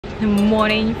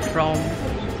morning from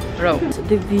Rome.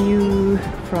 The view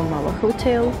from our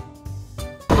hotel.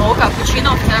 No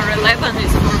cappuccino after 11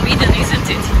 is forbidden, isn't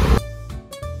it?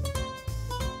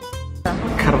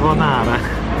 Carbonara.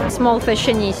 Small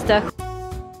fashionista.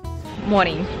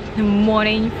 Morning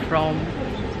from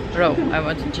Rome. I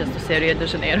wanted just to say Rio de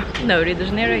Janeiro. No, Rio de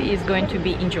Janeiro is going to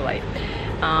be in July.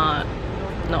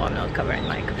 No, I'm not covering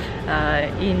mic.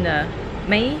 In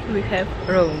May we have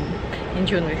Rome. In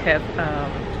June we have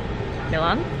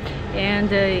Milan.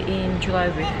 And in July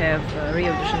we have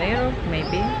Rio de Janeiro,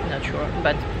 maybe, not sure,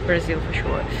 but Brazil for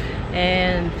sure.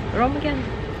 And Rome again.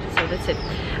 So that's it.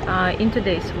 In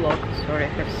today's vlog, sorry, I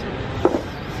have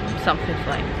something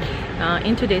flying.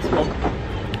 In today's vlog,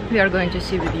 we are going to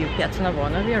see with you Piazza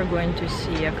Navona. We are going to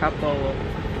see a couple of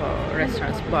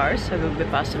restaurants, bars. I will be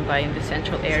passing by in the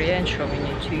central area and showing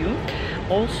it to you.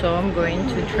 Also, I'm going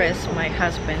to dress my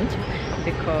husband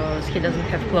because he doesn't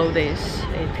have clothes.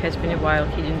 It has been a while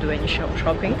he didn't do any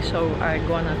shopping, so I'm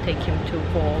gonna take him to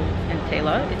Paul and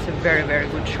Taylor. It's a very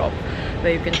good shop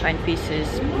where you can find pieces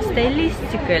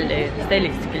stylistically,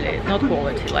 not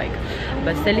quality like,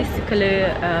 but stylistically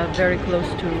very close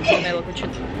to Brunello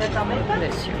Cucinelli.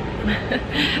 Bless you.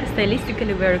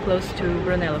 Stylistically very close to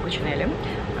Brunello Cucinelli.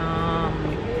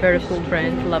 Very cool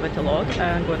brand, love it a lot.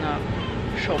 I'm gonna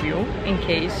show you in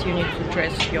case you need to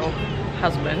dress your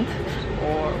husband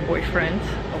or boyfriend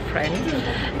or friend.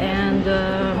 And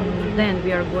then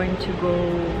we are going to go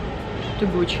to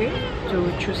Gucci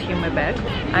to choose him a bag.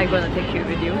 I'm gonna take you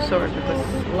with you, sorry, because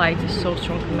light is so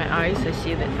strong in my eyes. I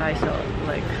see that eyes are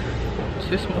like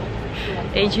too small.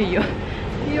 AJ,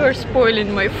 you're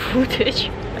spoiling my footage.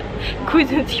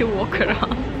 Couldn't you walk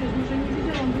around?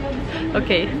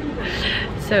 Okay,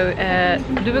 so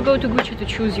do we go to Gucci to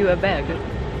choose you a bag?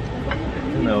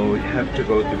 No, we have to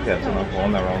go to Piazza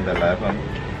Navona around 11.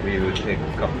 We will take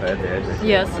cafe there.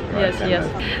 Yes.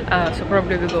 So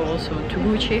probably we go also to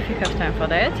Gucci if you have time for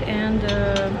that, and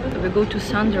we go to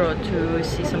Sandro to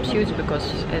see some suits because,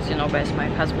 as you know, guys, my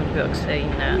husband works in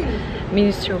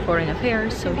Ministry of Foreign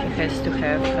Affairs, so he has to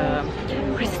have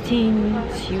pristine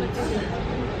suits.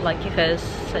 Like, he has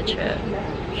such a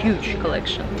huge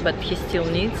collection, but he still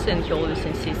needs, and he always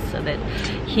insists that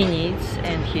he needs,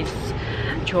 and his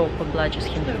job obliges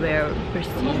him to wear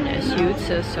pristine suits.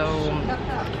 So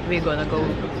we're gonna go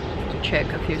to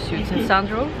check a few suits in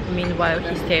Sandro. Meanwhile,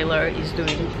 his tailor is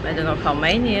doing, I don't know how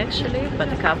many actually,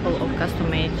 but a couple of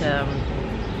custom-made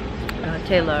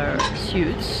tailor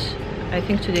suits. I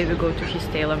think today we go to his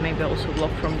tailor, maybe also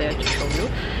vlog from there to show you.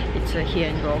 It's here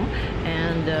in Rome,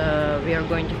 and we are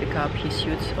going to pick up his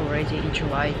suits already in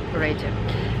July already.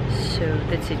 So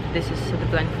that's it. This is the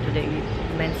plan for today.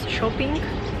 Men's shopping,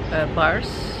 bars,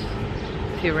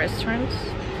 few restaurants,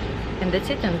 and that's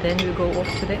it. And then we go off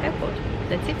to the airport.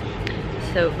 That's it.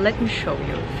 So let me show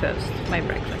you first my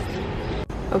breakfast.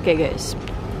 Okay guys,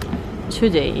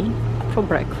 today for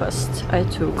breakfast I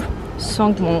took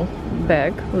Songmon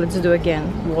bag. Let's do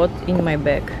again what in my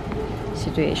bag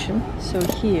situation. So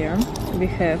here we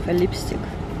have a lipstick.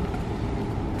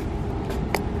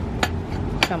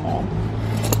 Come on.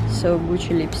 So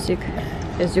Gucci lipstick.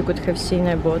 As you could have seen,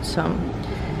 I bought some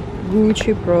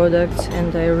Gucci products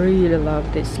and I really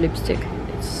love this lipstick.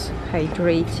 It's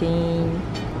hydrating.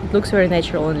 It looks very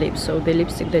natural on lips. So the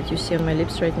lipstick that you see on my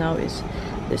lips right now is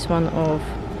this one of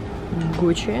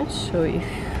Gucci. So if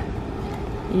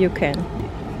you can,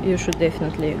 you should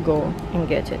definitely go and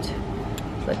get it.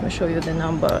 Let me show you the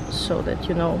number so that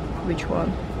you know which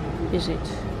one is it.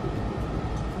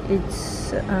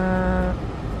 It's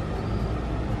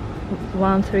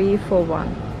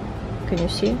 1341. Can you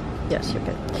see? Yes, you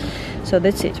can. So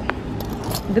that's it.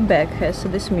 The bag has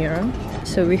this mirror.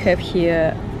 So we have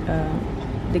here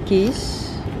the keys.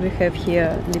 We have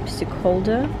here lipstick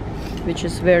holder, which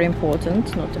is very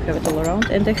important not to have it all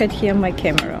around. And I had here my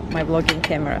camera, my vlogging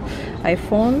camera.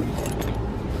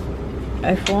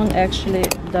 iPhone actually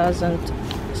doesn't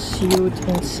suit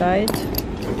inside,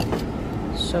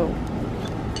 so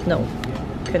no,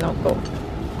 cannot go.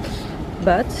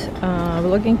 But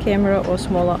vlogging camera or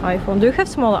smaller iPhone. Do you have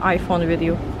smaller iPhone with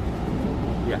you?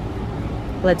 Yeah.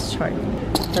 Let's try.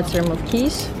 Let's remove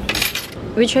keys.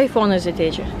 Which iPhone is it,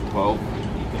 AJ? 12.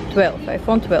 12.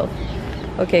 iPhone 12.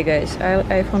 Okay guys,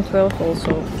 iPhone 12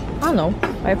 also. Oh no,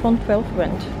 iPhone 12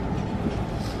 went.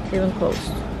 Even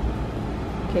closed.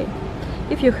 Okay.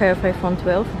 If you have iPhone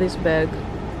 12, this bag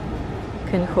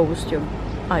can host your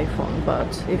iPhone,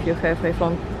 but if you have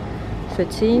iPhone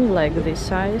 13, like this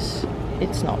size,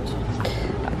 it's not.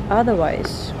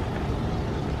 Otherwise,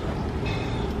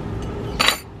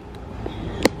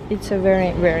 it's a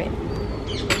very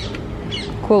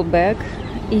cool bag,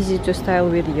 easy to style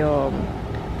with your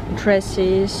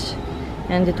dresses,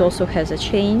 and it also has a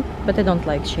chain, but I don't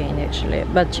like chain actually,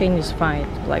 but chain is fine,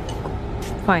 like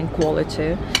fine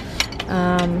quality.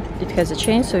 It has a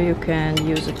chain, so you can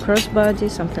use it crossbody,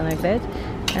 something like that,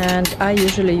 and I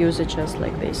usually use it just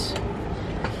like this.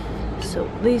 So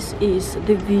this is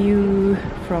the view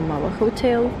from our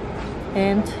hotel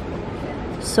and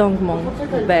Songmon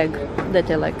bag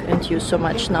that I like and use so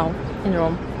much now in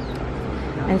Rome.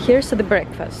 And here's the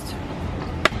breakfast.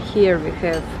 Here we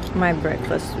have my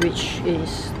breakfast, which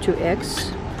is 2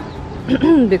 eggs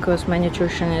because my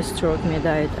nutritionist wrote me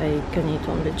that I can eat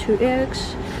only 2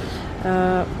 eggs.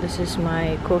 This is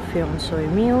my coffee on soy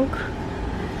milk,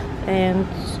 and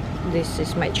this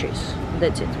is my cheese.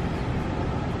 That's it.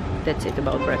 That's it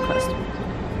about breakfast.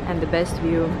 And the best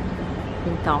view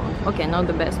in town. Okay, not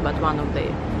the best, but one of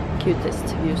the cutest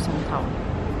views in town.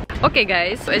 Okay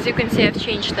guys, as you can see, I've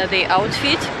changed the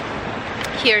outfit.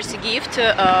 Here's a gift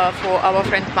for our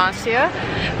friend Marcia,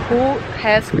 who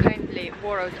has kindly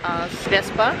borrowed us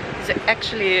Vespa. It's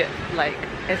actually, like,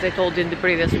 as I told in the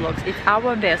previous vlogs, it's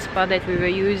our Vespa that we were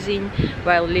using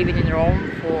while living in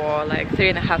Rome for like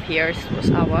 3.5 years. It was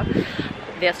our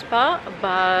Vespa,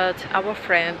 but our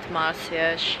friend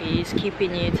Marcia, she's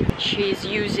keeping it, she's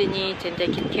using it and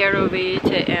taking care of it,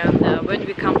 and when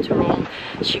we come to Rome,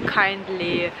 she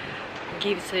kindly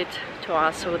gives it to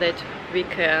us so that we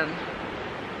can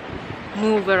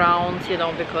move around, you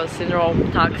know, because in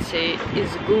Rome taxi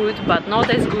is good, but not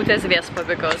as good as Vespa,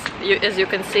 because as you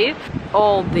can see,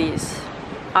 all these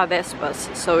are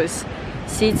Vespas. So it's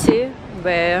city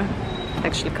where,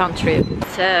 actually country,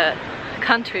 it's a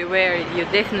country where you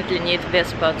definitely need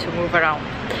Vespa to move around.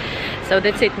 So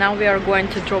that's it. Now we are going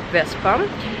to drop Vespa,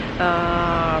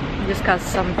 discuss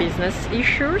some business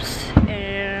issues,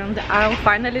 and I'll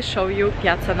finally show you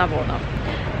Piazza Navona.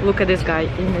 Look at this guy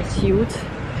in a suit.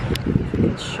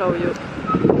 I'll show you.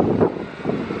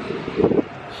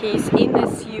 He's in a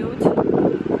suit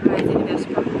riding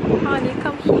Vespa. Honey,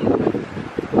 come here.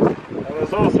 I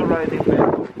was also riding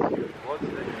Vespa.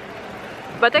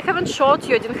 But I haven't showed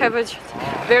you. I didn't have it.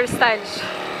 Very stylish.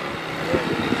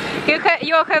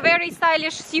 You have a very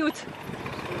stylish suit.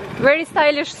 Very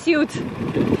stylish suit.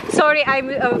 Sorry, I'm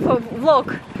for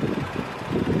vlog.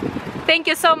 Thank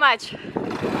you so much.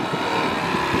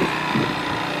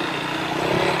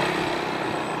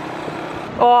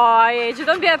 Oh, Age,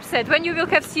 don't be upset. When you will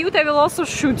have suit, I will also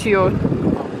shoot you.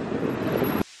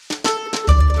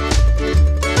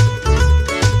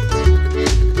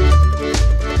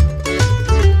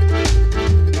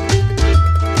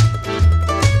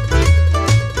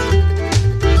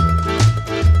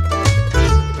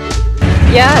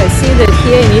 Yeah, I see that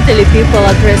here in Italy people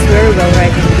are dressed very well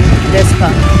riding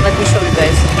Vespa. Let me show you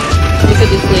guys. Look at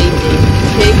this lady.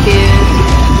 Jacket,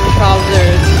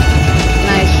 trousers,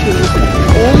 nice shoes.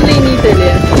 Only in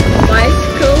Italy.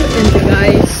 Bicycle and the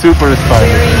guy super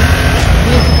stylish. wearing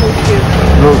beautiful shoes.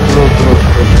 Look.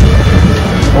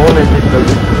 Only in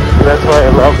Italy. That's why I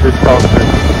love this country.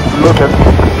 Look at me.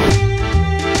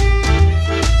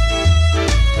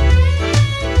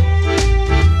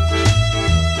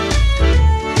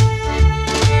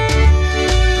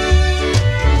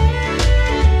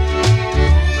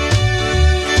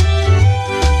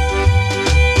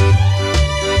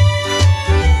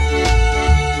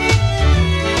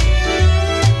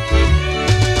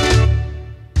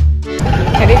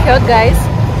 Guys,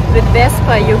 with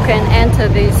Vespa you can enter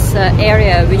this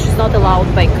area which is not allowed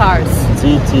by cars.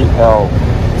 ZTL,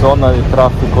 zona di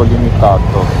traffico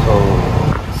limitato.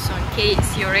 So in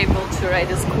case you're able to ride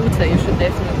a scooter, you should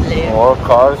definitely. Or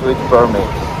cars with permit.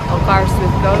 Or cars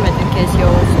with permit, in case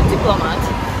you're also a diplomat.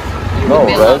 No,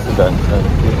 residents and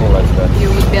people like that.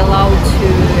 You would be allowed to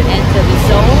enter the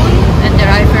zone and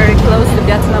arrive very close to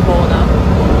Piazza Navona.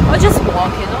 Or just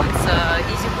walk, you know, it's an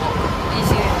easy walk.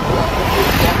 Easy walk.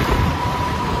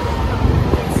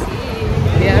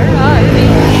 We are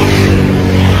arriving,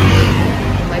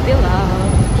 my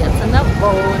beloved Piazza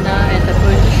Navona, and I'm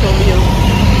going to show you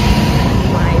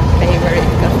my favorite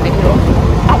caffè.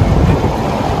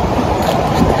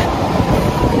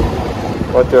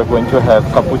 What you're going to have?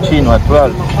 Cappuccino at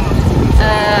 12?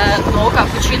 No,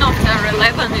 cappuccino after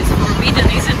 11 is forbidden,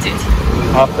 isn't it?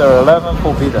 After 11,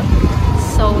 forbidden.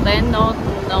 So then not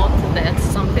that,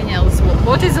 something else.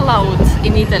 What is allowed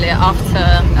in Italy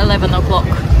after 11 o'clock?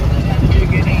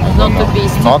 Not to be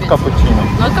stupid. Not cappuccino.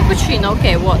 Not cappuccino,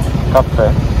 okay, what?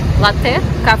 Caffè. Latte?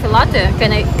 Cafe latte?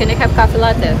 Can I have cafe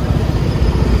latte?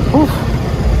 Oof.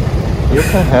 You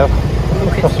can have.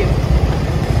 Look at you.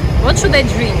 What should I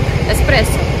drink?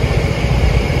 Espresso?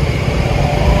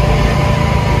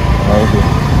 Maybe.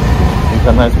 You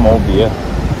can have small beer.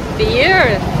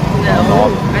 Beer? No,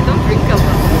 Not. I don't drink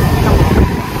alcohol.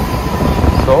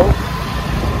 So,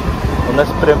 una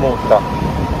spremuta.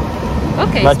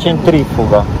 Okay. Una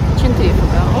centrifuga.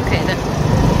 Centrifuga, okay then.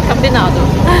 Combinato.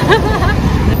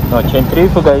 No,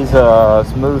 centrifuga is a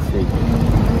smoothie.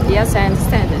 Yes, I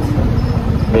understand it.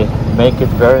 They make it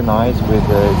very nice with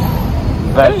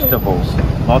vegetables.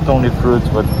 Not only fruits,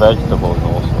 but vegetables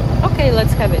also. Okay,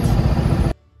 let's have it.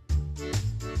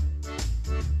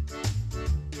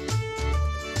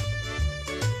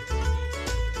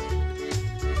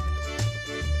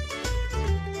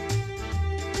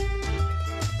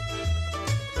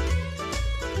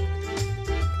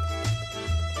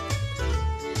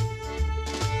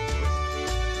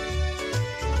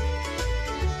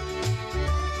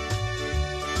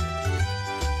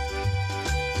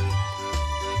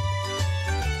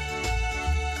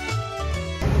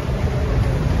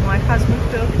 My husband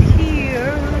booked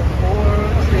here for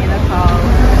 3.5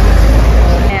 hours,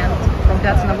 and from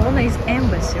Piazza Navona is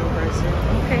Embassy of Brazil.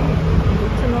 Okay,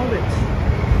 good to know it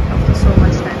after so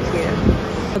much time here.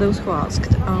 For those who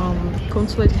asked,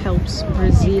 consulate helps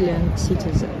Brazilian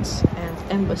citizens, and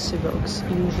embassy works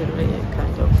usually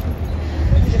kind of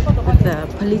with the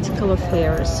political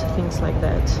affairs, things like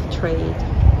that, trade.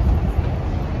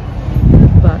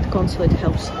 But consulate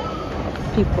helps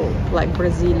people like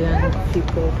Brazilian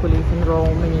people who live in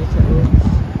Rome, in Italy,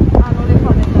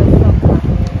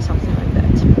 something like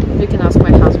that. You can ask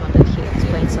my husband and he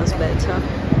explains us better,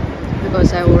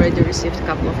 because I already received a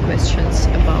couple of questions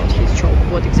about his job,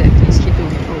 what exactly is he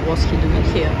doing or was he doing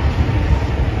here.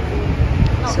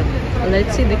 So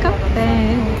let's see the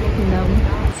cafe, you know.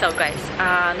 So guys,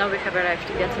 now we have arrived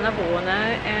to Piazza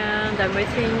Navona and I'm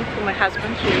waiting for my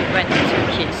husband. He went to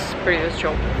his previous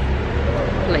job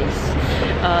place,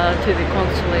 to the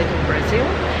consulate of Brazil,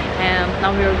 and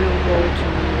now we will go to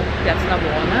Piazza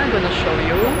Navona. I'm gonna show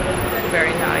you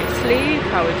very nicely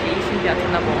how it is in Piazza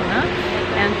Navona,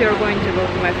 and we are going to go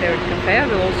to my favorite cafe. I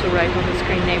will also write on the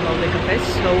screen name of the cafe,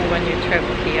 so when you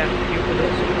travel here you could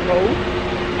also go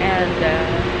and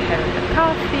have a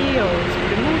coffee or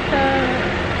spremuta,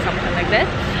 something like that,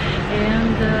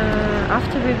 and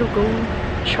after we will go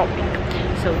shopping.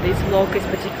 So this vlog is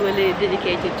particularly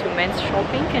dedicated to men's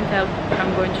shopping, and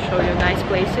I'm going to show you nice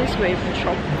places where you can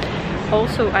shop.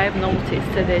 Also, I have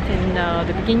noticed that in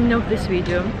the beginning of this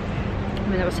video,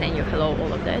 when I was saying you hello,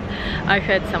 all of that, I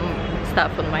had some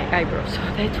stuff on my eyebrows. So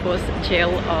that was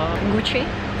gel Gucci.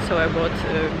 So I bought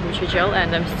Gucci gel,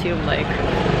 and I'm still like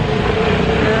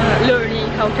learning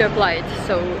how to apply it.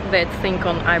 So that thing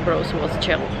on eyebrows was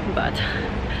gel, but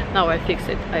now I fixed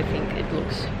it. I think it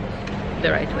looks the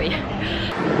right way.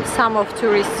 Some of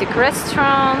touristic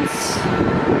restaurants.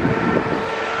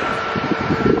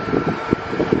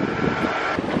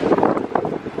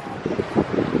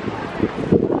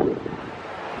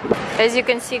 As you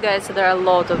can see, guys, there are a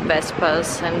lot of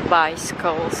Vespas and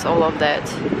bicycles, all of that.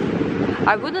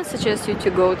 I wouldn't suggest you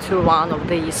to go to one of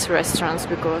these restaurants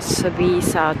because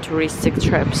these are touristic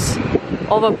traps.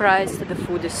 Overpriced, the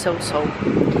food is so-so.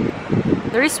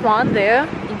 There is one there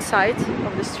inside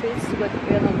of the streets, but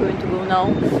we are not going to go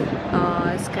now.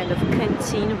 It's kind of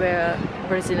canteen where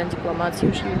Brazilian diplomats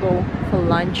usually go for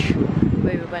lunch,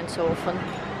 where we went so often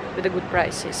with the good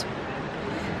prices.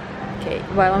 Okay,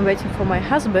 while I'm waiting for my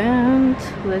husband,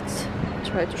 let's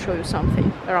try to show you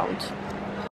something around.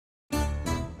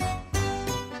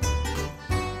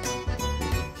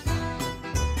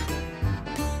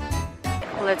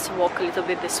 Let's walk a little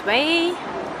bit this way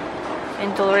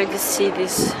and already see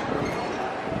this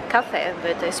cafe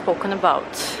that I've spoken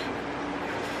about.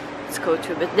 Let's go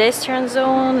to the pedestrian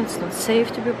zone. It's not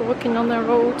safe to be walking on the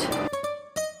road.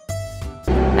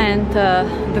 And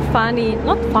the funny,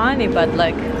 not funny, but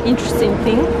like interesting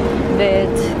thing, that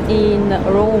in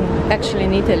Rome, actually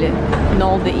in Italy, in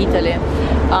all the Italy,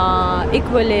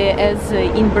 equally as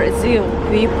in Brazil,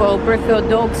 people prefer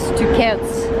dogs to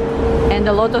cats, and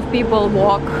a lot of people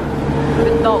walk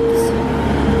with dogs.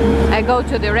 I go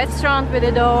to the restaurant with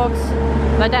the dogs,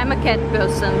 but I'm a cat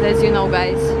person, as you know,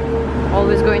 guys.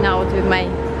 Always going out with my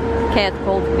cat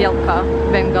called Belka,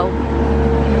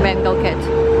 Bengal cat.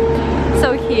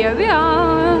 So here we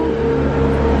are,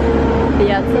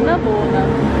 Piazza Navona,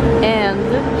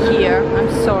 and here, I'm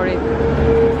sorry,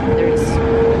 there is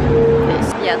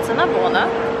this Piazza Navona,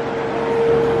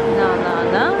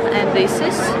 and this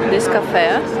is this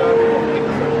cafe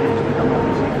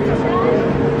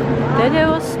that I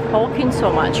was talking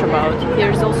so much about.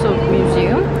 Here's also a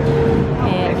museum,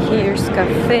 and here's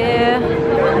cafe.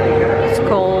 It's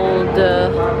called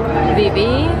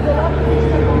Vivi.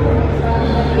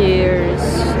 Here's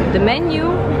the menu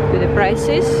with the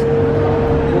prices.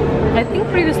 I think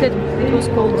previously it was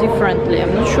called differently.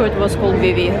 I'm not sure it was called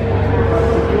Vivi.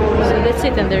 So that's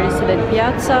it, and there is the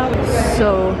piazza.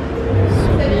 So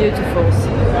beautiful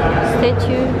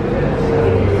statue.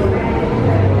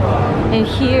 And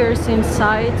here's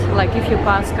inside, like if you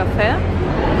pass cafe,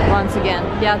 once again,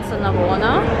 Piazza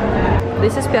Navona.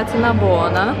 This is Piazza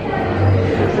Navona.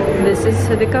 This is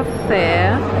the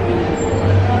cafe.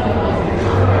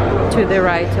 To the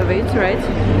right of it, right?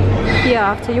 Here,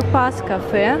 after you pass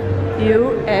cafe,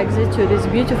 you exit to this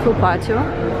beautiful patio.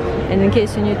 And in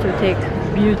case you need to take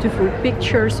beautiful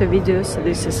pictures or videos,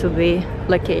 this is the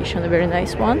location, a very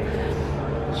nice one.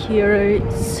 Here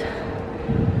is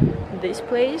this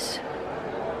place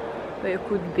where you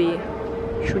could be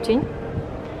shooting.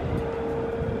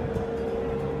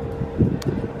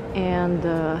 And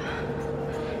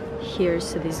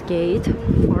here's this gate,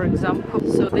 for example.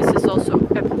 So this is also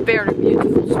a very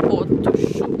beautiful spot to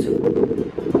shoot.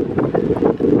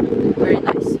 Very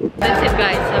nice. That's it,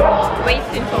 guys. I'm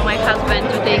waiting for my husband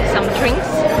to take some drinks.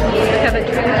 We have a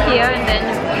drink here, and then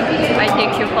I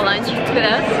take you for lunch with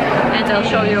us, and I'll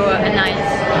show you a nice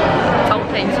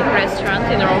authentic restaurant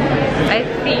in Rome. I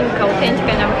think authentic,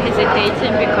 and I'm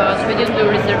hesitating because we didn't do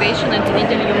reservation, and in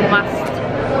Italy you must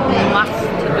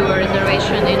do a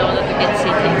reservation in order to get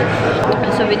seated.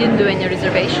 So we didn't do any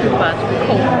reservation, but we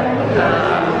hope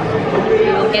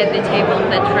we will get the table in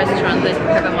that restaurant that we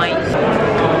have in mind.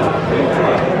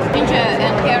 Ginger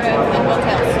and carrot and what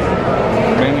else?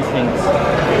 Many things.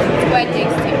 It's quite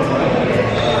tasty.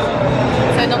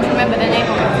 So I don't remember the name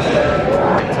of it.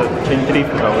 It's a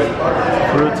centrifuga with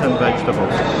fruits and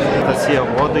vegetables. Anastasiia,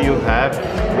 what do you have?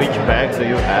 Which bags do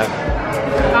you have?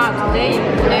 Today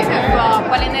they have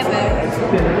Paline bag.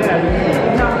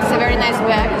 It's a very nice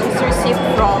bag, just received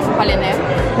from Paline.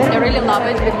 I really love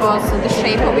it because the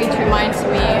shape of it reminds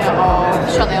me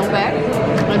of Chanel bag.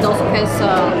 It also has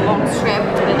a long strap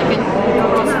that you can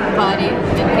cross the body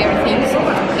and carry things.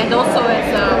 And also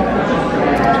as a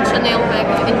Chanel bag,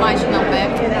 in my Chanel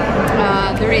bag,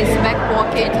 there is back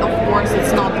pocket. Of course,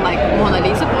 it's not like Mona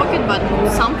Lisa pocket, but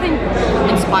something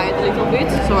inspired a little bit.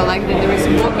 So I like that there is a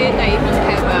pocket. I even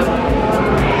have a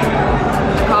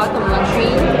card of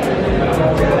latrine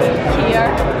here.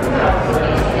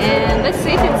 And let's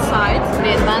sit inside.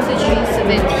 The advantage is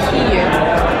that here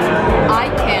I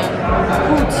can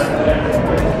put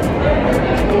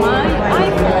my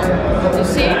iPhone. You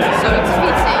see? So it's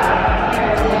fitting.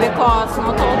 Because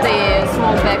not all the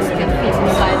small bags can fit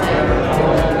inside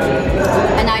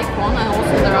an iPhone, and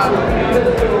also there are,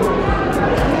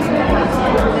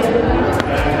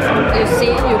 you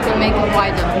see, you can make it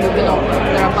wider, you can open,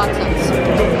 there are buttons.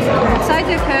 Inside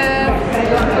you have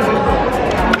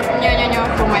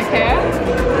for my hair,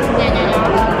 and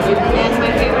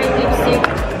my favorite lipstick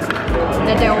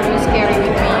that I always carry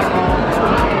with me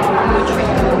on Gucci.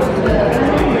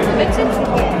 That's it.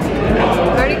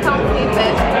 Very comfy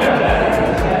bag.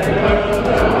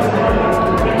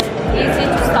 Easy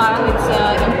to style. It's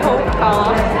in coat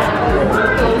color.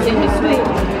 Goes in this way.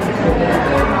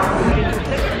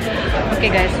 Okay,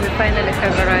 guys, we finally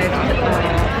have arrived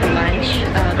for lunch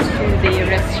to the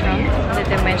restaurant that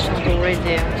I mentioned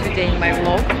already today in my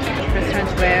vlog. Restaurant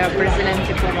where Brazilian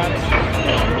diplomats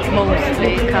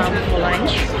mostly come for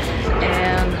lunch,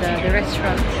 and the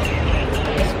restaurant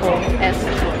is called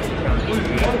Esco.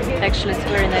 Actually, it's a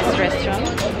very nice restaurant.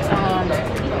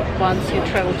 Once you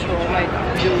travel to Rome, I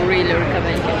do really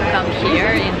recommend you to come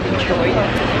here and enjoy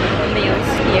meals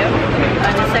here.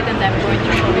 And the second, I'm going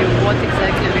to show you what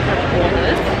exactly we have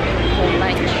ordered for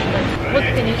lunch. What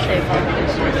can you say about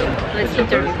this restaurant? Let's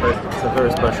interview. It's a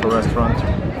very special restaurant.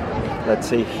 Let's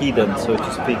say hidden, so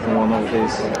to speak, in one of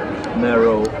these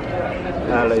narrow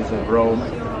alleys of Rome,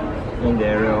 in the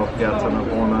area of Piazza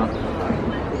Navona.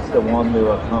 The one we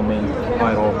were coming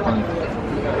quite often,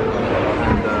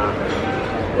 and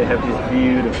they have this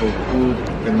beautiful food,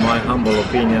 in my humble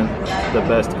opinion, the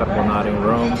best carbonara in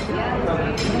Rome.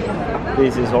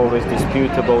 This is always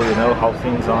disputable, you know how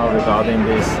things are regarding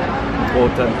these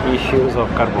important issues of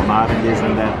carbonara, this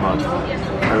and that, but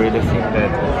I really think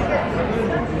that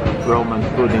Roman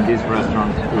food in this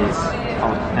restaurant is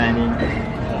outstanding.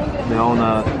 The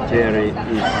owner, Jerry,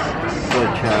 is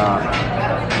such a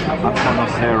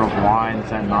connoisseur of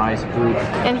wines and nice food.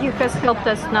 And he has helped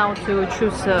us now to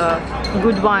choose a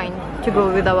good wine to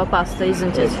go with our pasta,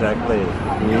 isn't it? Exactly.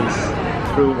 He's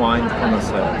true wine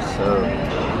connoisseur,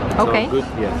 so okay. Good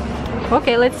here.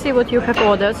 Okay, let's see what you have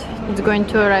ordered. It's going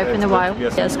to arrive in a while.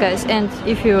 Yes, guys, and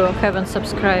if you haven't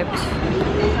subscribed,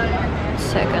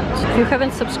 if you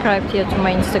haven't subscribed yet to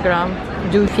my Instagram,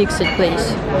 do fix it,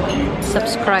 please.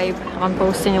 Subscribe. I'm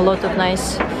posting a lot of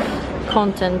nice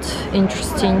content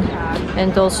interesting,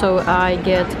 and also I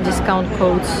get discount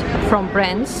codes from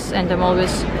brands, and I'm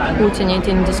always putting it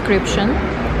in description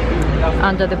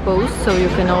under the post, so you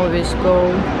can always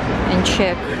go and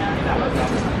check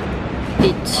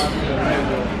it.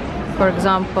 For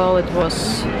example, it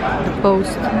was the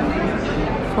post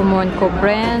for Mo&Co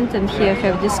brand, and here I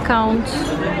have discount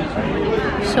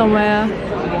somewhere.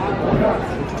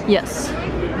 Yes,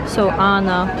 so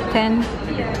Anna 10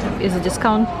 is a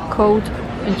discount code,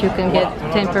 and you can get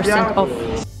 10% off.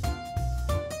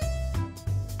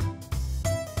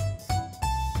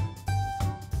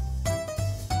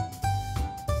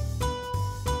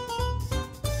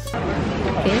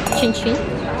 Okay, chin chin.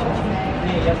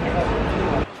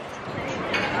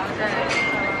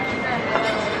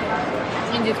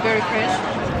 And it's very fresh,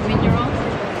 mineral.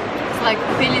 It's like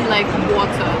feeling like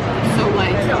water, so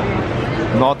light.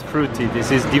 Not fruity,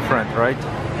 this is different, right?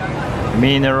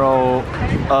 Mineral,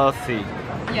 earthy.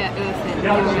 Yeah, earthy.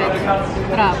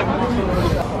 Bravo.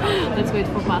 Let's wait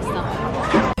for pasta.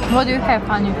 What do you have,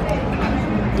 honey?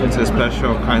 It's a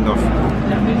special kind of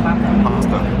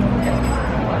pasta.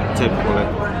 Typically.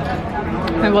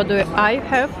 And what do I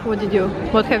have?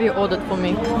 What have you ordered for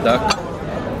me? Duck.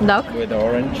 Duck? With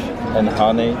orange and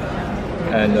honey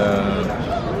and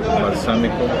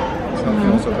balsamico.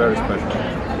 Something also very special.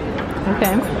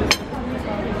 Okay.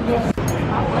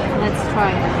 Let's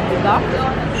try the duck.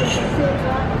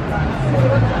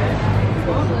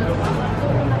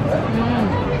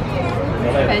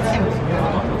 Spicy,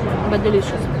 but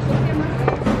delicious.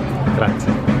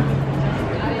 Grazie.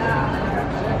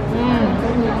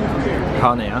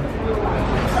 Honey, huh?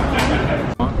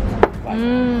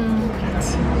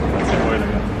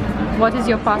 What is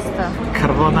your pasta?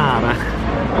 Carbonara.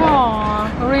 Oh,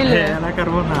 really? Yeah, la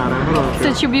carbonara, bro.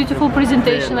 Such a beautiful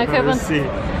presentation. I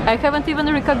haven't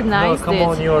even recognized come it.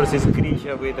 on, yours is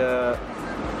gricia with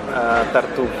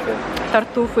tartuffe.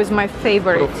 Tartuffe is my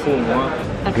favorite. Profumo.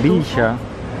 Tartuffe. Gricia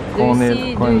con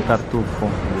il tartufo.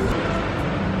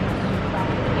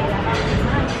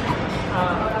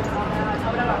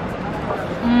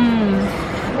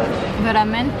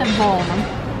 Veramente buono.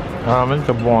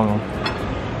 Veramente buono.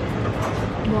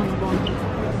 Buono, buono.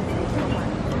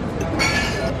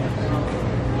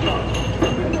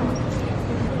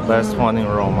 Best one in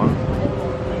Roma.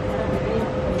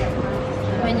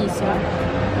 Benissimo.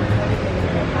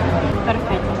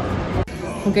 Perfetto.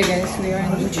 Okay guys, we are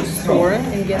in Gucci store,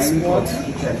 and guess what?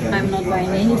 I'm not buying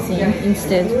anything.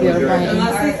 Instead, we are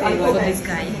buying for this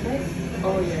guy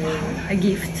a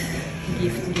gift.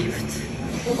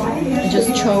 I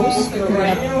just chose. We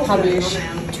have published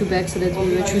 2 bags that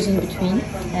we were choosing between,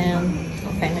 and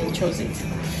I finally chose it.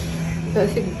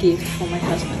 Perfect gift for my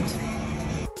husband.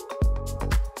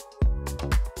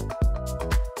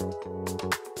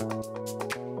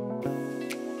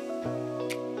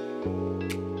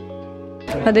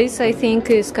 This I think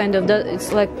is kind of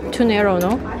it's like too narrow,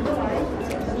 no?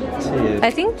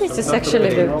 I think this is actually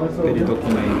the.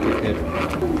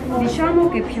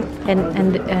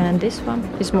 And this one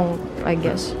is more, I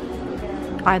guess.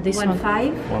 This one.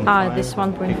 This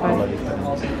 1.5.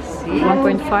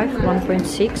 1.5,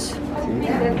 1.6.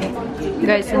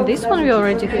 Guys, and this one we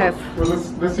already have,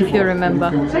 if you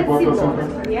remember.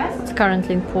 It's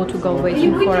currently in Portugal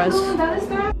waiting for us.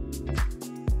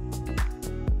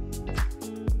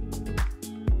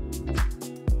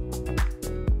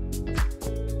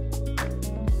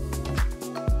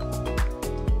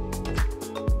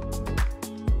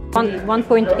 One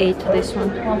 1.8, this one.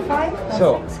 1.5?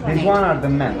 So, these one are the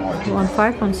men.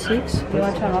 1.5, 1.6,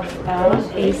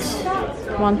 8,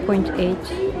 1.8.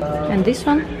 And this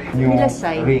one? New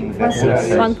ring.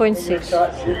 1.6.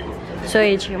 So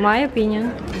in my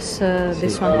opinion, is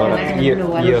this one.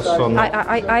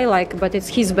 I like, but it's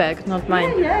his bag, not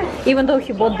mine. Even though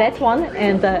he bought that one,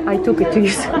 and I took it to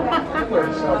use.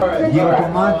 The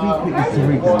automatic is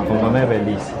written. Non è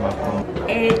bellissima.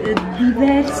 È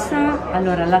diversa,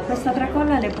 allora questa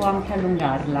tracolla le può anche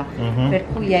allungarla, per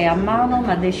cui è a mano,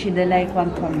 ma decide lei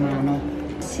quanto a mano.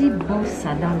 Si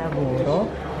bussa da lavoro,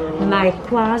 ma è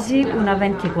quasi una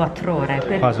 24 ore,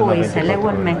 per cui se lei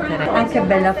vuol mettere anche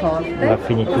bella forte, La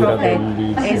finitura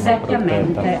bellissima.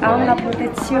 esattamente, protetta. ha una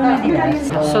protezione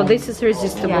diversa. So this is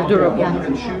resistable, durable.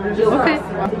 Okay.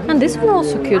 And this one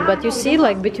also cute, but you see,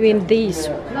 like between these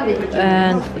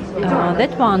and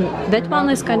that one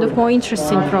is kind of more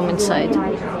interesting from inside.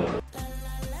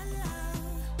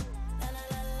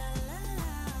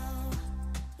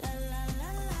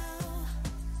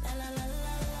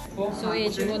 So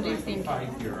AJ, what do you think?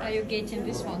 Are you getting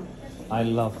this one? I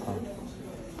love her.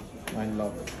 I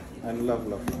love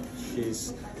her.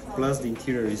 She's Plus the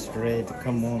interior is red,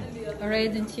 come on.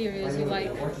 Red interiors you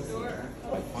like.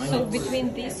 So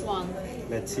between this one,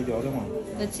 Let's see the other one.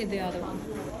 let's see the other one.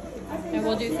 And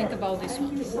what do you think about this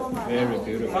one? Very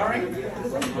beautiful.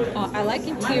 I like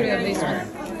interior of this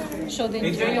one. Show the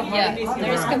interior. Yeah,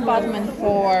 there is compartment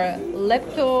for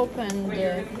laptop and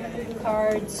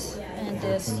cards, and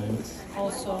there's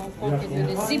also pocket with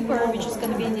a zipper, which is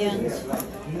convenient.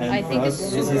 And I think plus,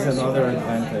 it's this super, is another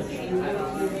advantage.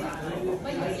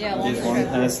 Yeah, long This one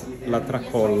strap. has la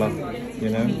tracolla, you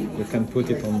know, you can put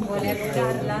it on.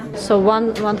 So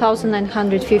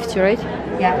 1,950, right?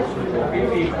 Yeah.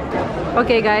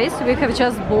 Okay guys, we have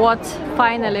just bought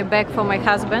finally bag for my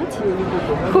husband.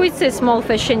 Who is a small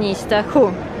fashionista?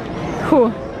 Who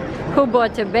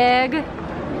bought a bag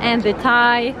and the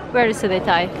tie? Where is the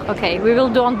tie? Okay, we will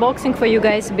do unboxing for you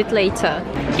guys a bit later.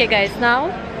 Okay guys,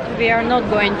 now we are not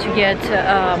going to get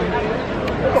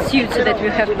suits that we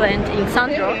have planned in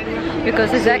Sandro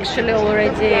because it's actually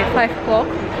already 5 o'clock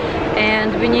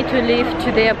and we need to leave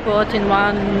to the airport in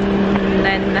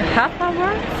 1.5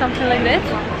 hours, something like that.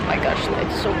 Oh my gosh,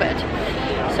 it's so bad.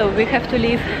 So we have to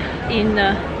leave in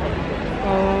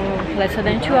less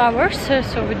than 2 hours,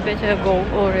 so we'd better go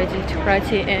already to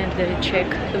Prati and check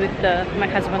with my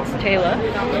husband's tailor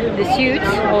the suits,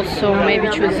 also maybe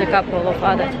choose a couple of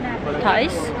other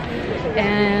ties.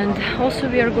 And also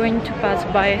we are going to pass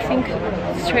by, I think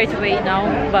straight away now,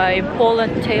 by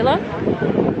Poland tailor,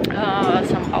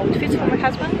 some outfits for my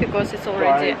husband because it's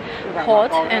already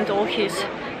hot and all his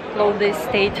clothes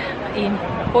stayed in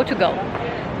Portugal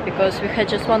because we had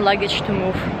just one luggage to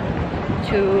move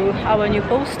to our new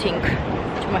posting,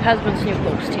 to my husband's new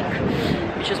posting,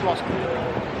 which is Moscow.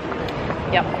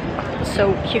 Yeah,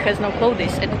 so he has no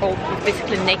clothes at all, he's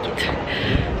basically naked.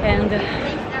 And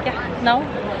yeah, now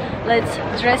let's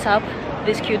dress up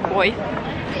this cute boy,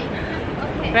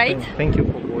 right? Thank you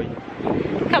for boy.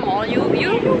 Come on, you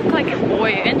look like a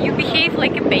boy and you behave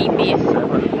like a baby.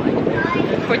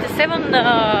 47,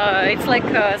 it's like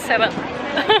 7.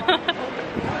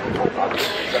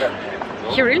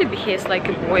 He really behaves like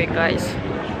a boy, guys.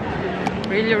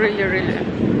 Really, really,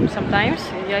 really. Sometimes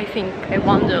I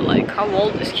wonder like how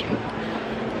old is he?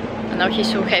 And now he's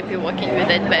so happy walking with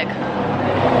that bag.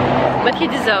 But he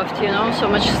deserved, you know, so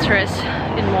much stress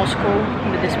in Moscow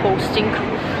with this posting.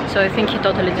 So I think he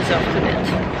totally deserved that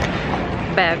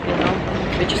bag, you know,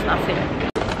 which is nothing.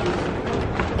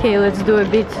 Okay, let's do a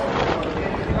bit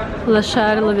La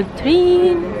Charle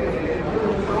vitrine.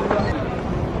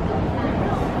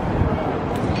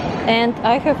 And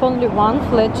I have only one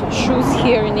flat shoes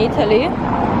here in Italy,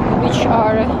 which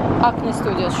are Acne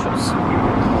Studios shoes.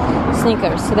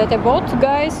 Sneakers that I bought,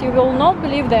 guys, you will not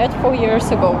believe that, 4 years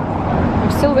ago.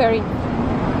 I'm still wearing.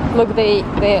 Look,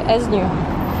 they're as new.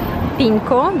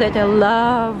 Pinko, that I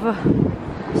love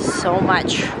so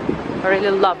much. I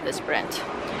really love this brand.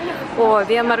 Oh,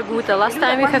 Via Margutta. Last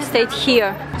time we have stayed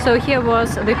here. So here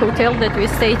was the hotel that we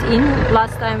stayed in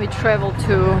last time we traveled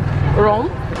to Rome.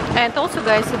 And also,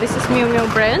 guys, this is Miu Miu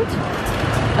brand.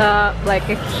 Like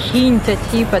a hint, a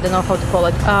tip, I don't know how to call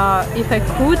it. If I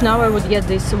could, now I would get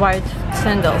these white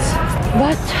sandals.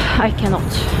 But I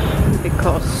cannot,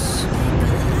 because I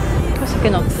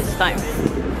cannot this time.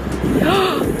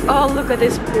 Oh, look at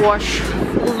this Porsche.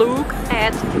 Look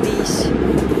at this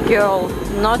girl,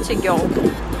 naughty girl.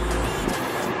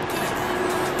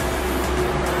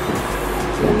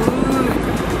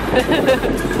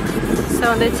 So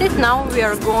that's it. Now we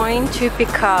are going to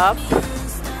pick up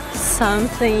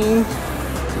something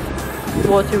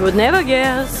what you would never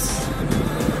guess.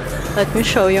 Let me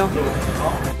show you.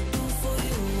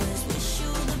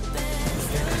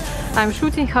 I'm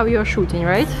shooting how you're shooting,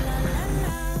 right?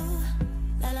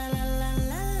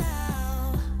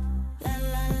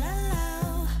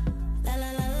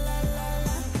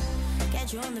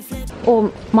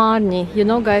 Oh, Marni. You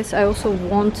know, guys, I also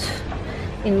want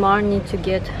in Marni to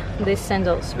get these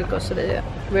sandals because they're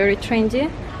very trendy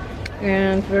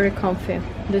and very comfy.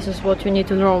 This is what you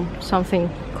need in Rome, something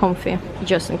comfy,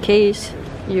 just in case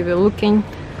you were looking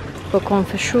for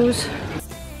comfy shoes.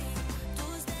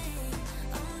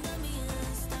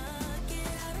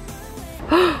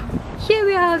 Here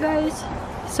we are, guys.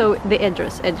 So the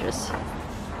address.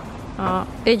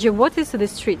 AJ, what is the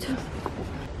street?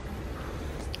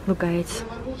 Look, guys.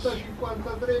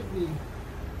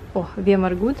 Oh, Via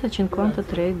Margutta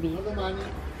 53B.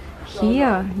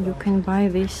 Here you can buy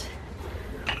these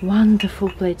wonderful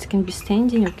plates. Can be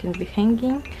standing or can be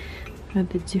hanging. A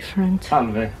bit different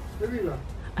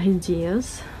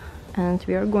ideas. And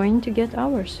we are going to get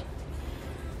ours.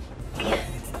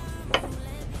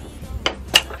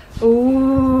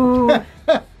 Ooh.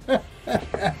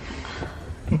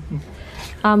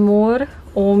 Amor,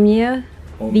 omnia,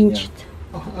 vincit.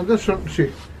 Adesso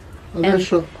sì,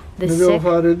 adesso the ne devo sec-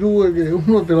 fare due che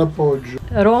uno te l'appoggio.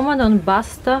 Roma non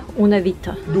basta una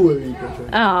vita. Due vite. Cioè.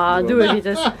 Ah, due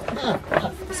vitas.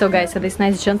 So guys, so this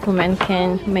nice gentleman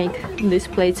can make these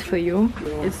plates for you.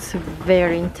 It's a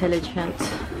very intelligent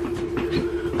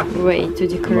way to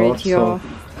decorate Lots your of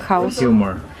house.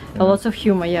 Humor. A lot of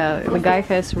humor, yeah. The guy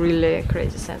has really a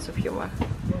crazy sense of humor.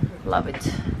 Love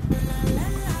it.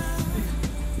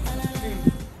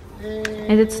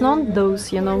 And it's not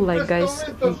those, you know, like guys,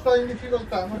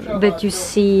 that you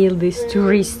see this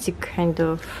touristic kind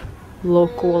of low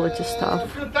quality stuff.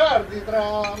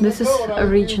 This is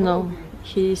original.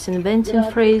 He's inventing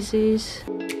phrases.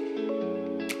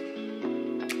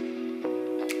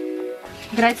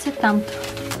 Grazie tanto.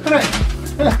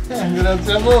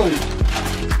 Grazie a voi.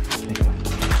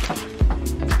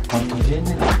 Quanto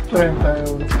viene? 30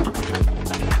 euro.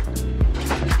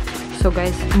 So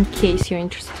guys, in case you're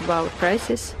interested about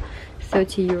prices,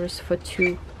 30 euros for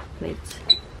 2 plates.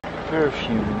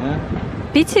 Perfume, yeah?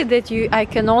 Pity that I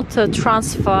cannot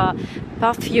transfer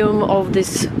perfume of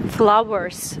these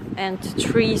flowers and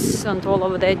trees and all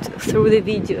of that through the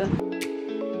video.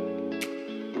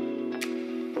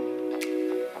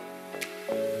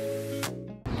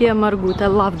 Via Margut, I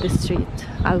love this street.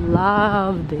 I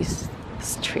love this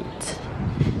street.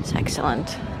 It's excellent.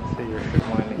 So you're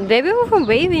smiling. They were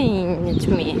waving to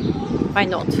me. Why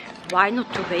not? Why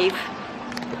not to wave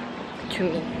to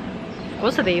me?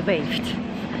 Also, they waved.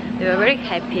 They were very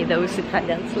happy, those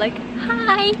Italians. Like,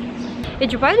 hi!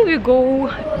 And why do we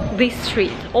go this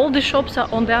street? All the shops are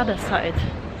on the other side.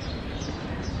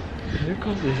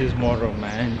 Because this is more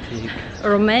romantic.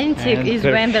 Romantic And is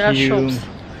when there are perfume shops.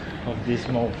 of these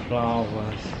small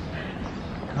flowers.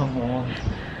 Come on.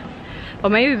 Or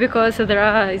maybe because there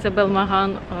are Isabel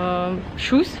Mahan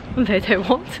shoes that I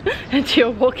want, and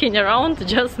you're walking around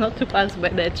just not to pass by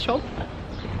that shop.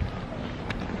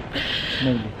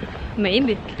 Maybe.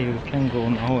 Maybe. Okay, we can go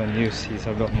now and you see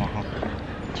Isabel Mahan.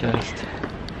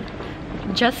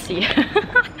 Just see.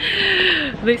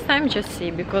 This time just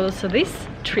see, because this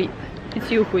trip,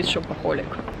 it's you who is shopaholic.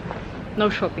 No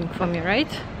shopping for me,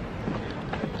 right?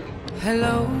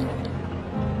 Hello,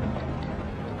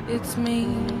 it's me.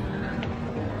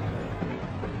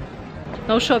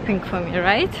 No shopping for me,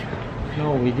 right?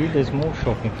 No, we did a small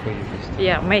shopping for you this time.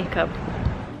 Yeah, makeup.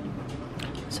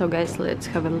 So guys, let's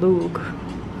have a look.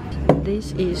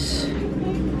 This is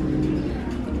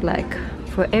like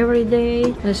for every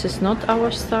day. This is not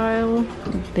our style.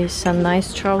 These are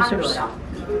nice trousers.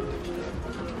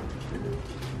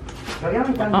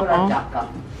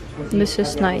 This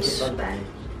is nice.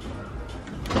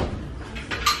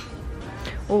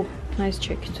 Oh, nice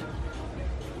jacket.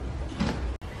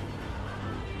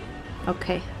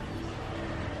 Okay.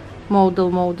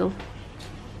 Model.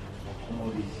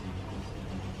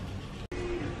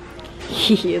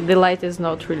 The light is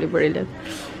not really brilliant.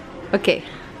 Okay,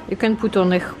 you can put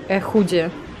on a hoodie.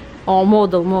 Oh,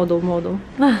 model.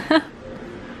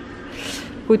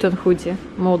 Put on hoodie,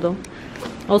 model.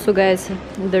 Also guys,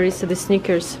 there is the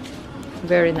sneakers.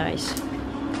 Very nice.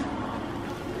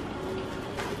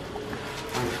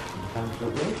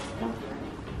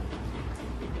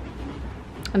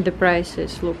 And the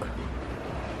prices, look.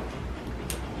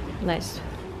 Nice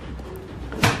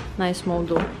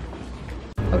model.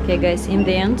 Okay guys, in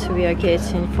the end we are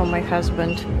getting from my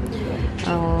husband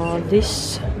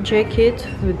this jacket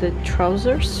with the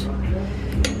trousers.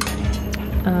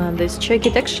 This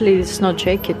jacket, actually it's not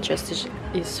jacket, just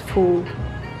is full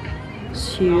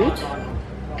suit.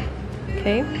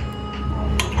 Okay,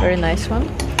 very nice one.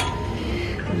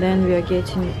 Then we are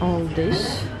getting all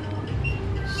this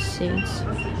things.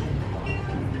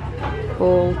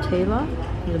 Paul Taylor,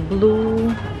 the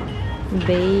blue,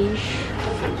 beige,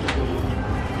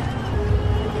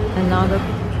 another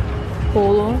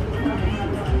polo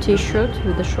t-shirt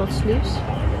with the short sleeves.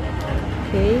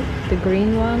 Okay, the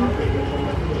green one.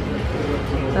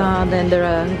 Then there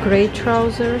are gray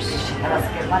trousers.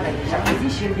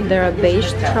 There are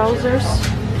beige trousers.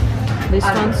 These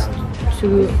ones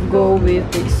to go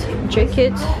with this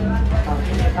jacket.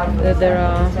 There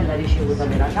are,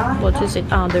 what is it?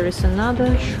 There is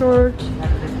another shirt.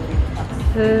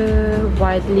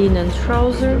 White linen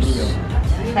trousers.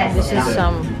 This is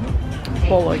some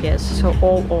polo, I guess. So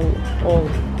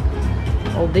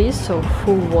all these, so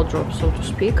full wardrobe, so to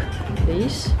speak.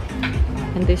 These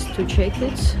and these two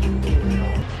jackets.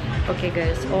 Okay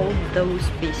guys, all those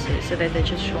pieces that I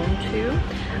just shown to you,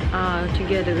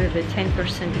 together with a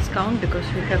 10% discount, because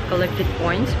we have collected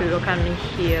points. We were coming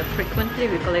here frequently,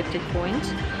 we collected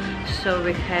points, so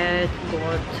we had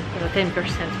got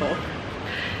 10% off.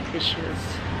 which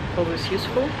is always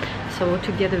useful. So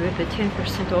together with the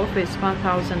 10% off is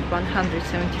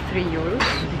 1,173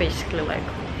 euros, basically like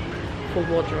full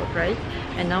wardrobe, right?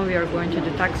 And now we are going to do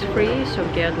tax-free, so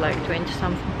get like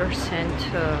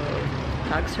 20-something%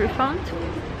 tax refund,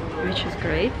 which is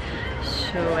great.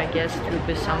 So I guess it would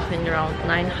be something around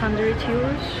 900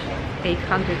 euros,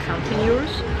 800 something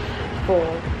euros for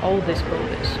all these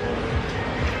clothes.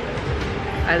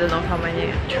 I don't know how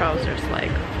many trousers,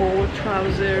 like 4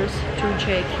 trousers, 2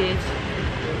 jackets,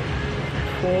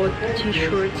 4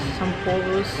 t-shirts, some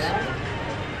polos,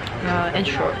 and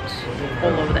shorts,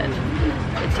 all of that.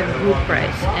 It's a good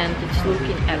price and it's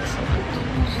looking excellent.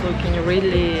 It's looking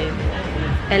really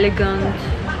elegant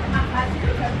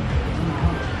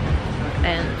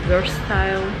and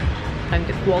versatile, and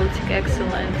the quality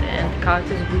excellent and cut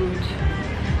is good.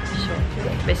 So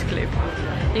basically,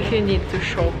 if you need to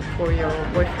shop for your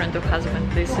boyfriend or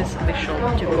husband, this is the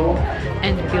shop to go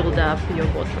and build up your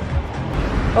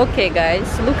wardrobe. Okay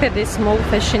guys, look at this small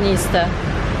fashionista.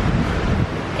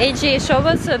 AJ, show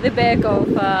us the bag of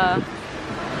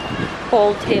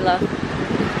Paul Taylor.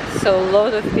 So a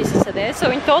lot of pieces are there.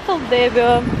 So in total there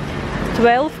were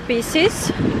 12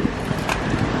 pieces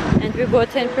and we got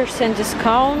 10%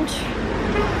 discount.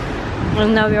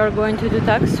 And now we are going to do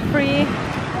tax-free.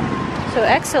 So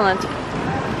excellent.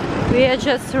 We are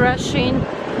just rushing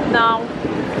now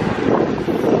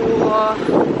for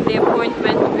the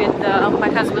appointment with my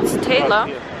husband's tailor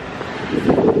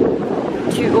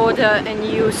to order a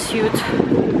new suit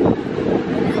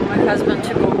for my husband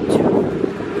to go to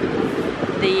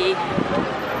the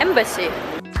embassy.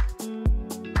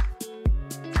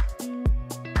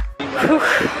 Whew,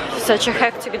 such a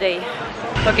hectic day.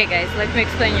 Okay guys, let me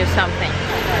explain you something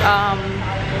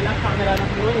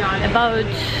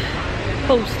about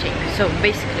posting. So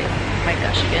basically, my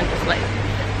gosh, again the slide.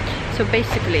 So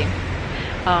basically,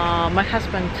 my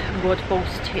husband got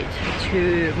posted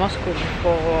to Moscow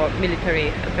for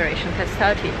military operation has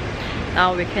started.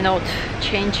 Now we cannot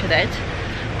change that,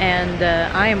 and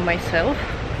I myself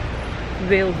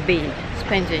will be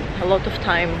spending a lot of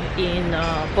time in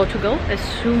Portugal as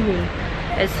soon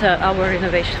as our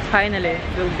renovation finally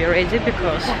will be ready,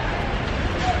 because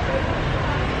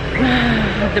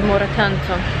the more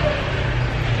tanto,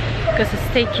 because it's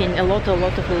taking a lot of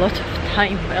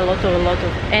time, a lot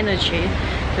of energy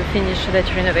to finish that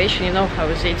renovation. You know how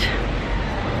is it,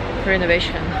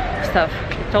 renovation stuff,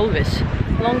 it's always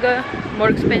longer, more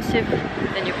expensive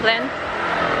than you plan.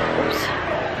 Oops,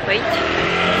 wait,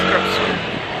 it's gross.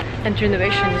 And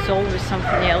renovation is always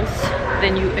something else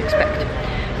than you expect.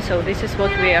 So this is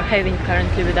what we are having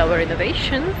currently with our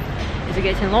renovation. It's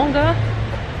getting longer,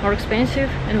 more expensive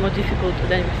and more difficult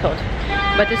than we thought.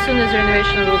 But as soon as the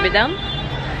renovation will be done,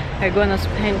 I'm gonna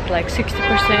spend like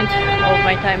 60% of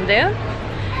my time there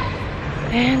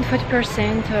and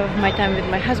 40% of my time with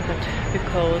my husband,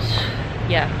 because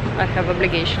yeah, I have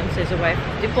obligations as a wife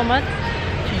diplomat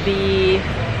to be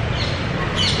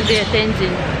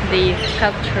attending the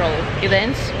cultural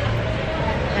events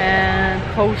and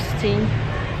hosting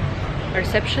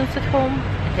receptions at home,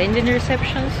 attending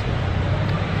receptions,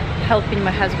 helping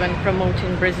my husband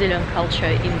promoting Brazilian culture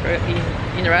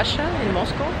in Russia, in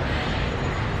Moscow,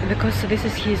 because this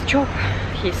is his job.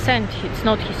 He's sent, it's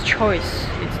not his choice.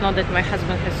 It's not that my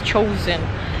husband has chosen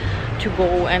to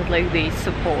go and like this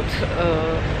support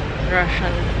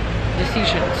Russian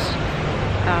decisions.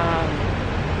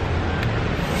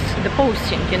 The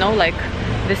posting, you know, like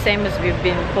the same as we've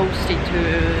been posted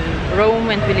to Rome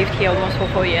and we lived here almost for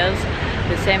 4 years,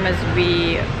 the same as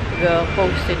we were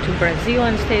posted to Brazil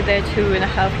and stayed there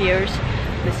 2.5 years.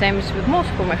 The same is with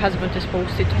Moscow. My husband is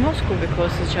posted to Moscow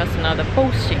because it's just another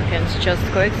posting, and it's just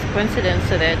coincidence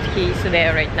that he's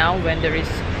there right now when there is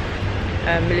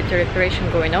a military operation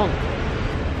going on.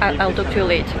 I'll talk to you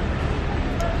later.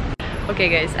 Okay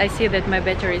guys, I see that my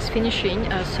battery is finishing,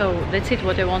 so that's it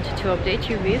what I wanted to update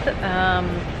you with.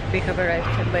 We have arrived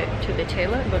to the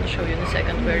tailor. I'm going to show you in a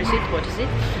second where is it, what is it.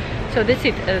 So that's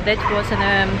it. That was an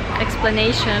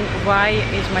explanation why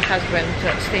is my husband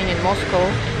staying in Moscow,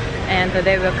 and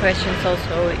there were questions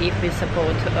also if we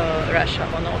support Russia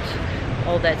or not,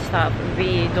 all that stuff.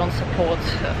 We don't support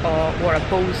or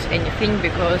oppose anything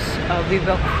because we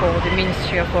work for the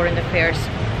Ministry of Foreign Affairs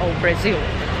of Brazil,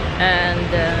 and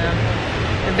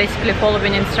basically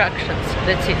following instructions,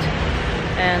 that's it.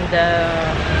 And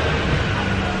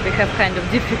we have kind of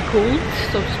difficult,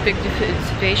 so to speak,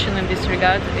 situation in this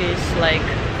regard, is like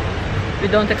we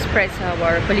don't express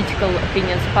our political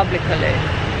opinions publicly.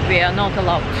 We are not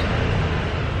allowed.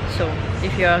 So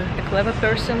if you are a clever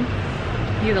person,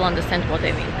 you will understand what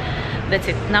I mean. that's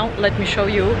it. Now let me show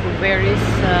you where is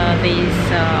this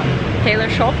tailor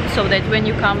shop, so that when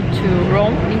you come to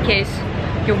Rome, in case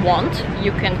you want,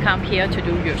 you can come here to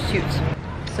do your suits.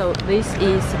 So this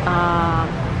is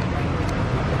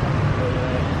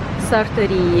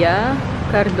Sartoria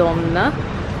Cardonna.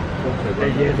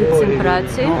 It's in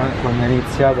Prati.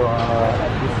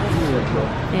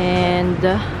 And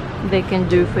they can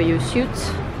do for you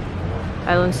suits.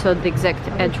 I'll insert the exact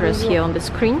address here on the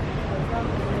screen.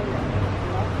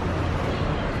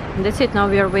 And that's it. Now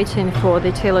we are waiting for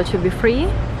the tailor to be free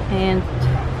and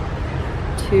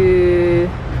to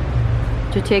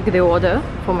take the order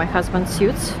for my husband's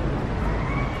suits.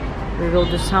 We will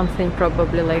do something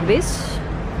probably like this,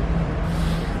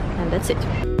 and that's it.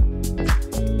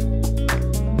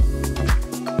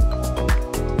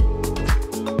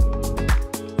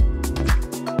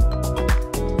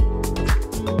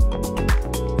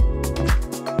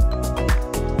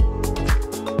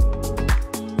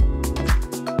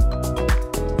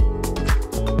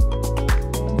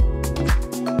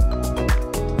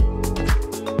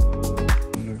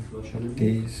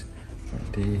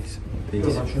 These. Even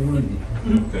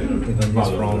this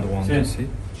round one, you see?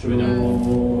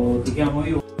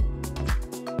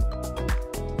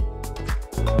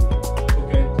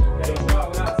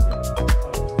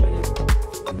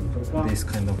 This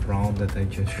kind of round that I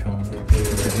just shown.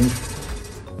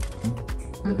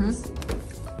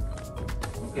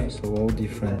 So all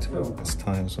different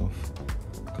styles of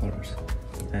colors,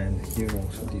 and here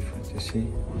also different. You see?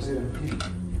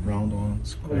 Round one,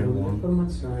 square one,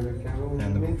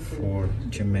 and 4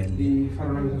 gemelli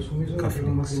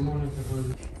cufflinks.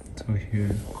 So here,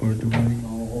 corduroy,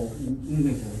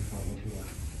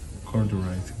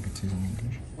 I think it is in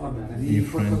English.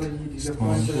 Different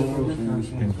styles,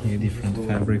 and here different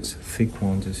fabrics, thick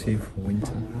ones, you see, for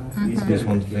winter. This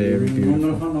one's very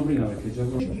beautiful.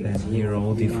 And here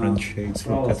all different shades.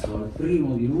 Look at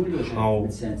how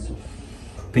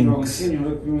pinks,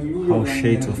 how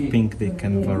shades of pink they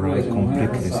can vary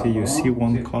completely. See, you see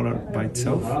one color by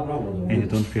itself and you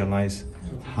don't realize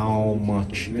how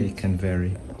much they can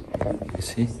vary. You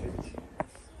see?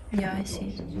 Yeah, I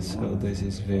see. So this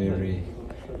is very,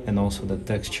 and also the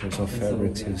textures of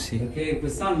fabrics, you see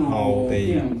how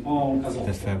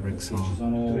the fabrics are.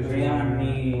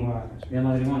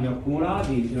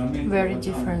 Very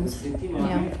different.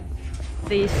 Yeah.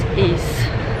 This is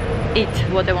it,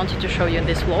 what I wanted to show you in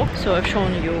this vlog. So I've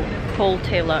shown you whole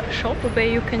tailor shop where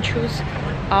you can choose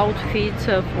outfits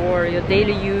for your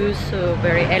daily use,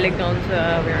 very elegant,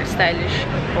 very stylish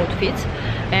outfits.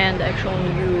 And I've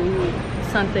shown you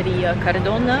Sartoria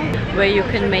Cardonna, where you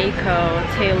can make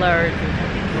tailored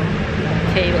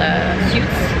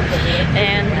suits.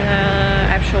 And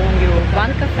I've shown you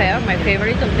one cafe, my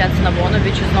favorite, on Piazza Navona,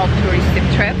 which is not touristic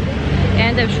trap.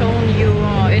 And I've shown you,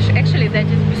 actually that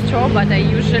is bistro, but I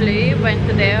usually went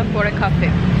there for a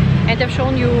coffee. And I've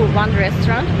shown you one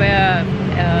restaurant, where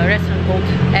a restaurant called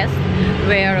Est,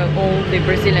 where all the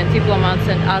Brazilian diplomats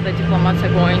and other diplomats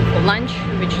are going for lunch,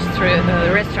 which is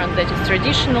a restaurant that is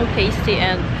traditional, tasty,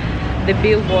 and the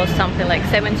bill was something like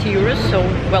 70 euros, so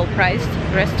well-priced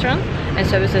restaurant, and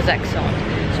service is excellent.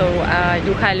 So I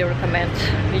do highly recommend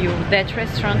you that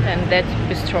restaurant and that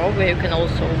bistro, where you can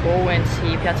also go and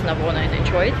see Piazza Navona and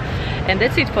enjoy it. And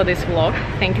that's it for this vlog.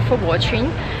 Thank you for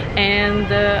watching, and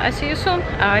I see you soon.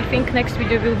 I think next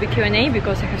video will be Q&A,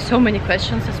 because I have so many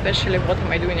questions, especially what am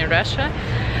I doing in Russia.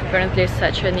 Apparently it's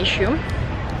such an issue.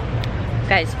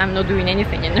 Guys, I'm not doing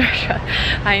anything in Russia.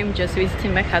 I am just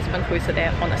visiting my husband, who is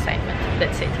there on assignment.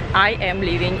 That's it. I am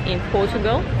living in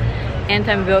Portugal, and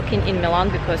I'm working in Milan,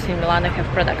 because in Milan I have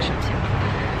production team.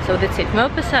 So that's it. More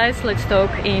precise, let's talk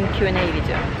in Q&A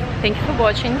video. Thank you for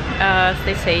watching.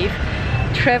 Stay safe,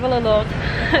 travel a lot,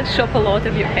 shop a lot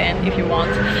if you can, if you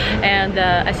want, and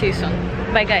I see you soon.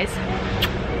 Bye guys.